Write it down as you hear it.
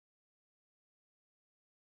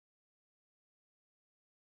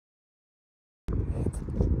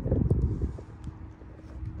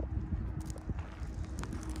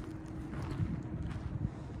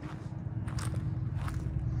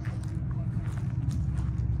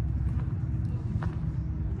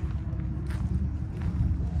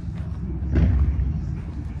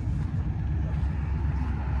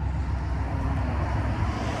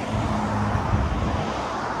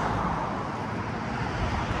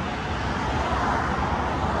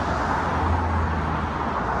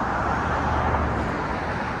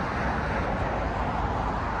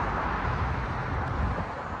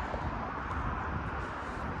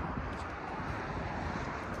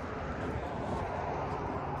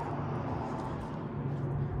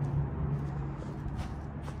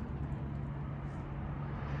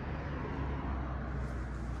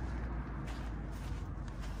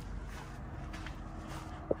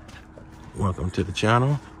Welcome to the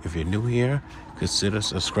channel. If you're new here, consider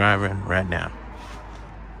subscribing right now.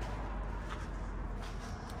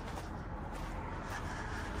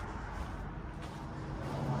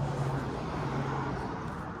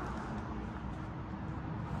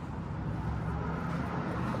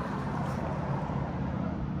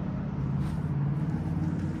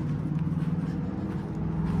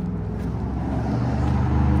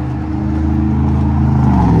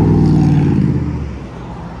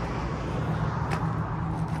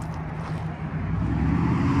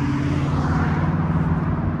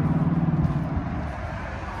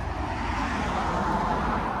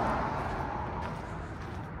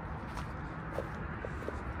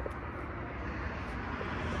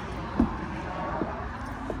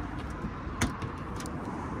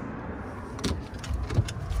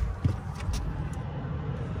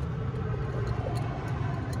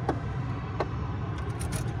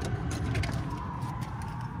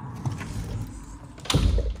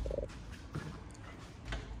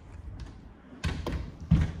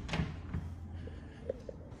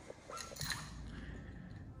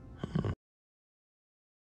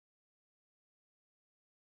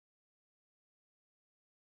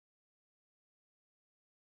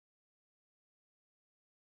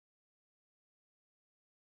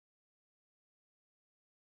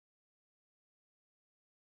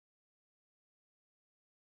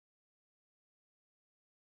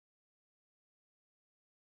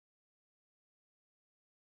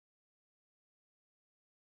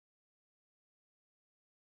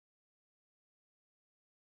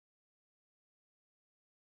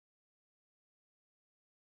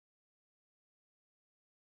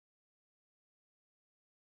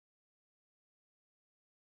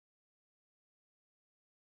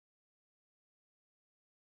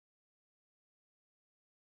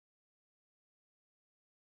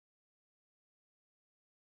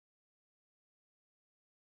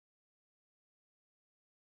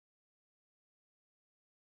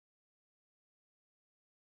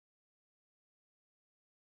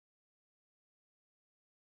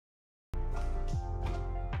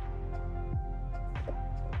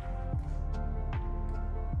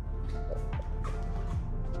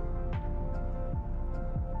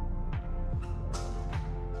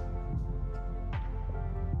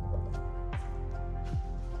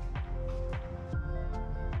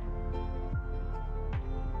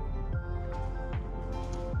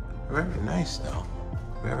 Very nice though,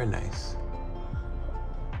 very nice.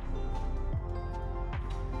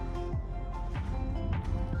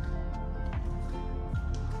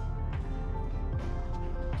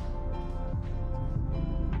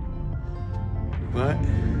 But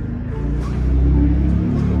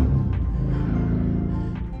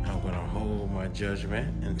I'm gonna hold my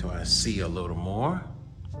judgment until I see a little more.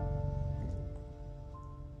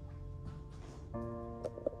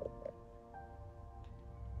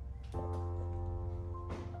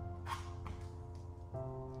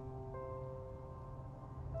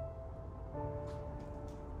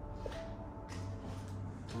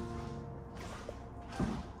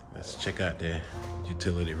 Let's check out the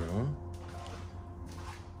utility room.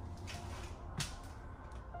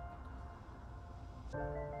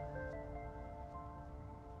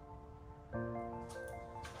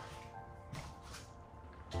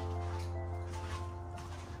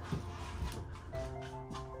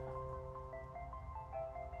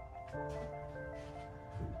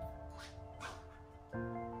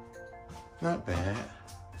 Not bad.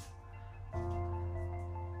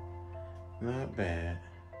 Not bad.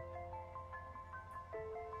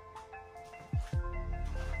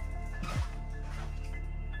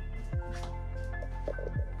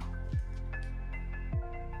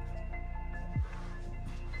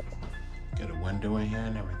 Got a window in here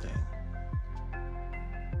and everything.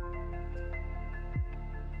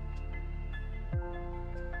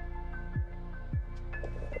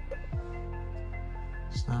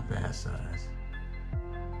 It's not bad size.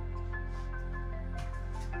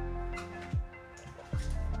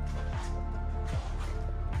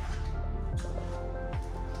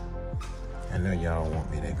 I know y'all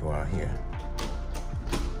want me to go out here.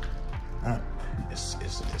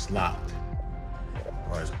 It's locked,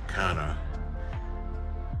 or it's kind of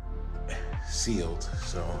sealed,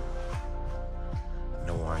 so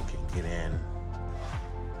no one can get in.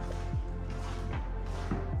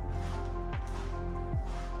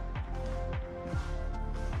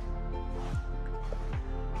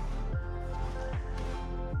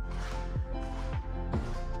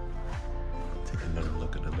 Take another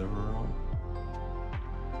look at the living room.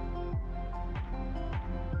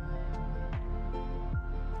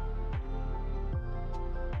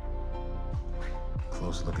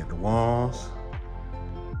 Close Let's look at the walls.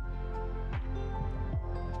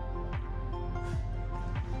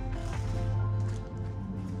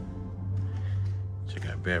 Check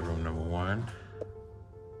out bedroom number 1.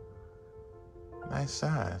 Nice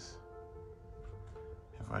size,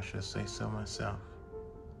 if I should say so myself.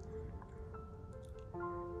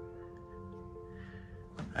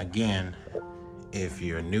 Again, if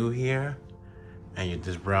you're new here and you're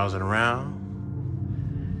just browsing around,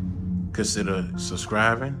 consider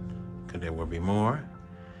subscribing, because there will be more,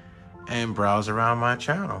 and browse around my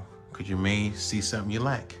channel, because you may see something you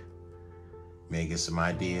like, may get some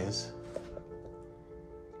ideas.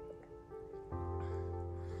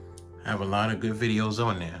 I have a lot of good videos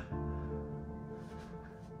on there.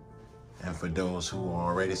 And for those who are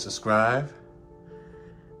already subscribed,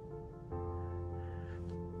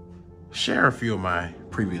 share a few of my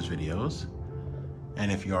previous videos.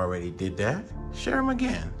 And if you already did that, share them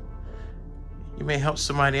again. You may help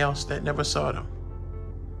somebody else that never saw them.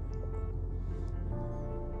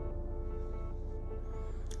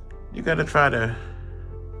 You gotta try to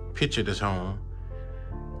picture this home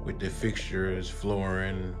with the fixtures,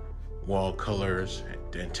 flooring, wall colors,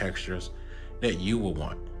 and textures that you will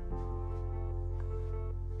want.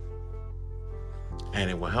 And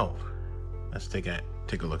it will help. Let's take a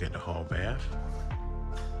look at the hall bath.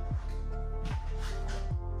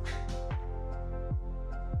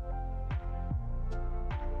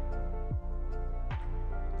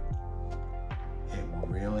 It will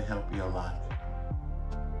really help you a lot.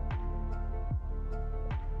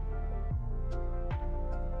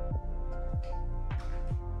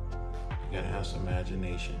 You gotta have some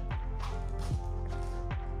imagination.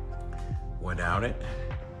 Without it,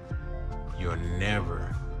 you'll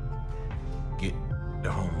never get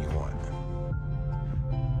the home you want.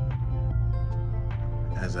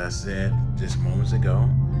 As I said just moments ago,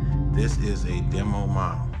 this is a demo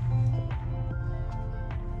model.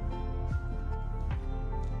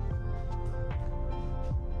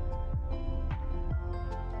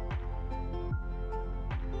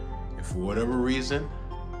 If for whatever reason,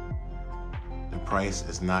 the price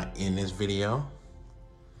is not in this video,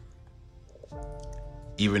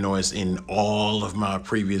 even though it's in all of my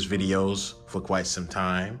previous videos for quite some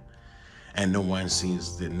time, and no one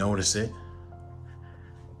seems to notice it.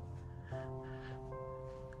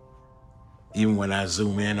 Even when I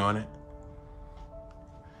zoom in on it,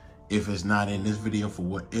 if it's not in this video for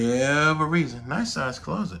whatever reason, nice size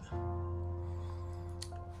closet.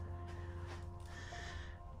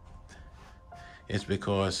 It's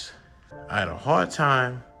because I had a hard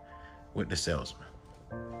time with the salesman.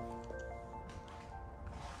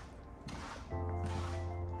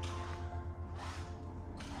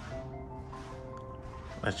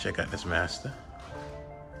 Let's check out this master.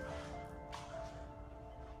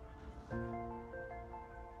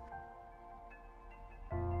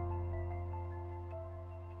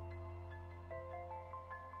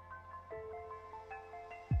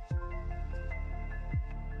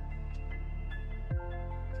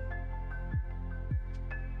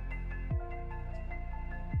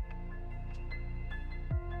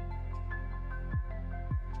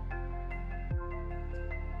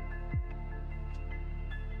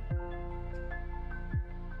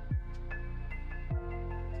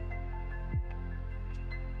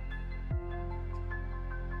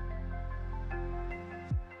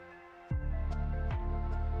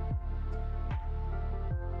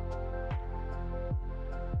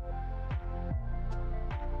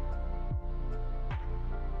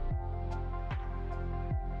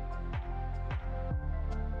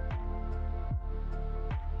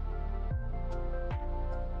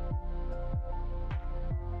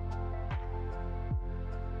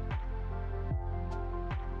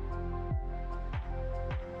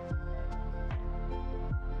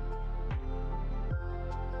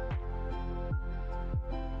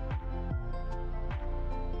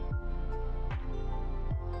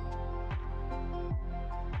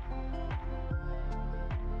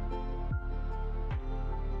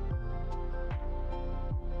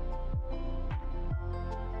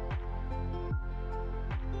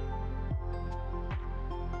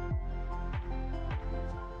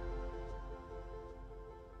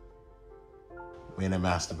 We're in a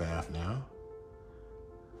master bath now.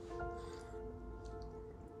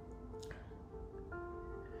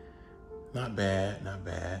 Not bad, not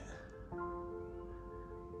bad.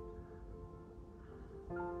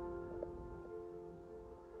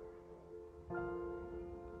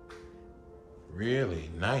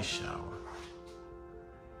 Really nice shower.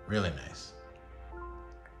 Really nice.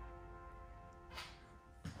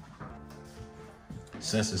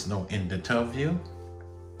 Since there's no in the tub view,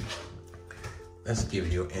 let's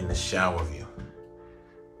give you in the shower view.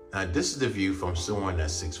 Now this is the view from someone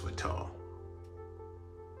that's 6 foot tall,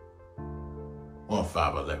 or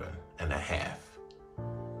 5'11" and a half.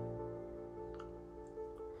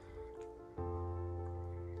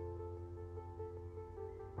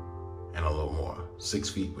 And a little more, 6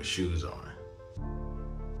 feet with shoes on.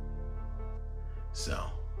 So,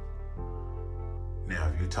 now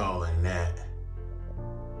if you're taller than that,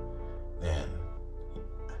 then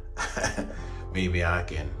maybe I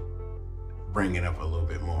can bring it up a little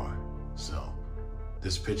bit more. So,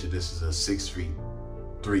 this picture, this is a 6'3",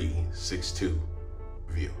 6'2"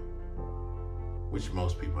 view, which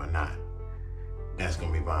most people are not. That's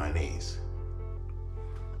gonna be buying these.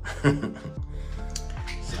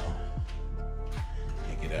 So,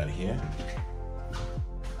 take it out of here.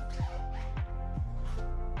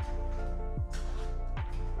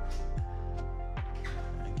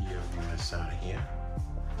 Out of here.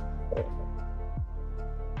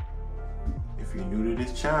 If you're new to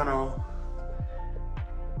this channel,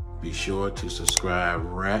 be sure to subscribe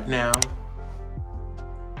right now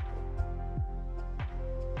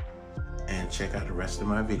and check out the rest of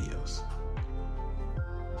my videos.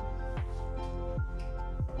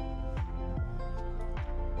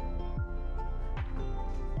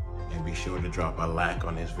 And be sure to drop a like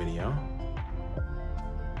on this video.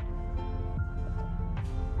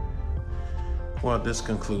 Well, this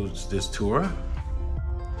concludes this tour.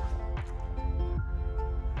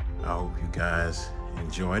 I hope you guys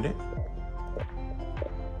enjoyed it.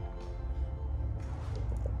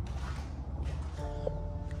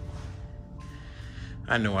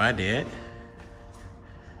 I know I did.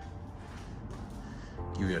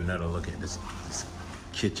 Give you another look at this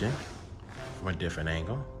kitchen from a different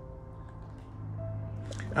angle.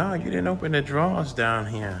 Oh, you didn't open the drawers down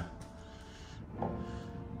here.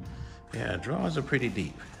 Yeah, drawers are pretty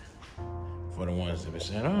deep for the ones that were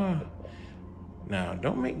saying, oh, now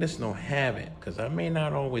don't make this no habit, because I may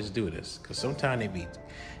not always do this, because sometimes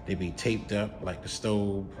they be taped up like the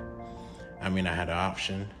stove. I mean, I had an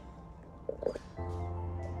option.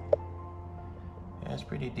 Yeah, it's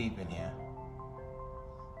pretty deep in here.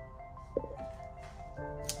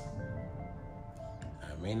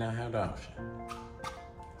 I may not have the option.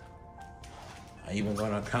 I'm even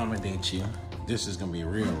gonna accommodate you. This is gonna be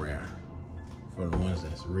real rare for the ones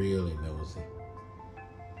that's really nosy.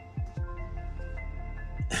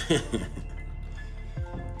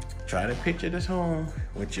 Try to picture this home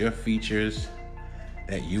with your features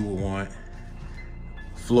that you will want.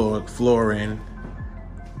 Flooring,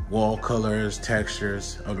 wall colors,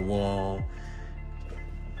 textures of the wall.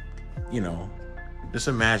 You know, just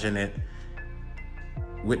imagine it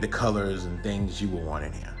with the colors and things you will want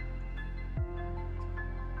in here.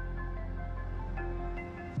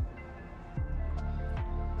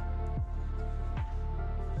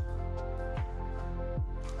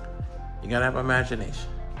 You gotta have imagination.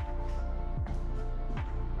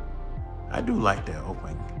 I do like the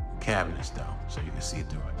open cabinets though, so you can see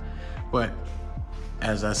through it. But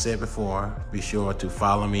as I said before, be sure to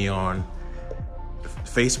follow me on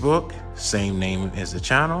Facebook, same name as the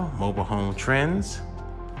channel, Mobile Home Trends.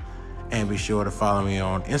 And be sure to follow me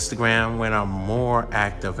on Instagram when I'm more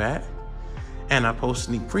active at, and I post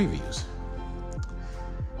sneak previews.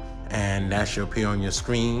 And that should appear on your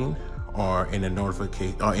screen or in the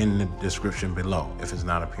notification or in the description below if it's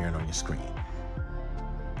not appearing on your screen.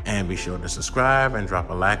 And be sure to subscribe and drop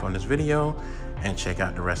a like on this video and check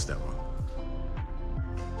out the rest of them.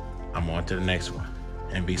 I'm on to the next one,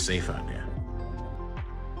 and be safe out there.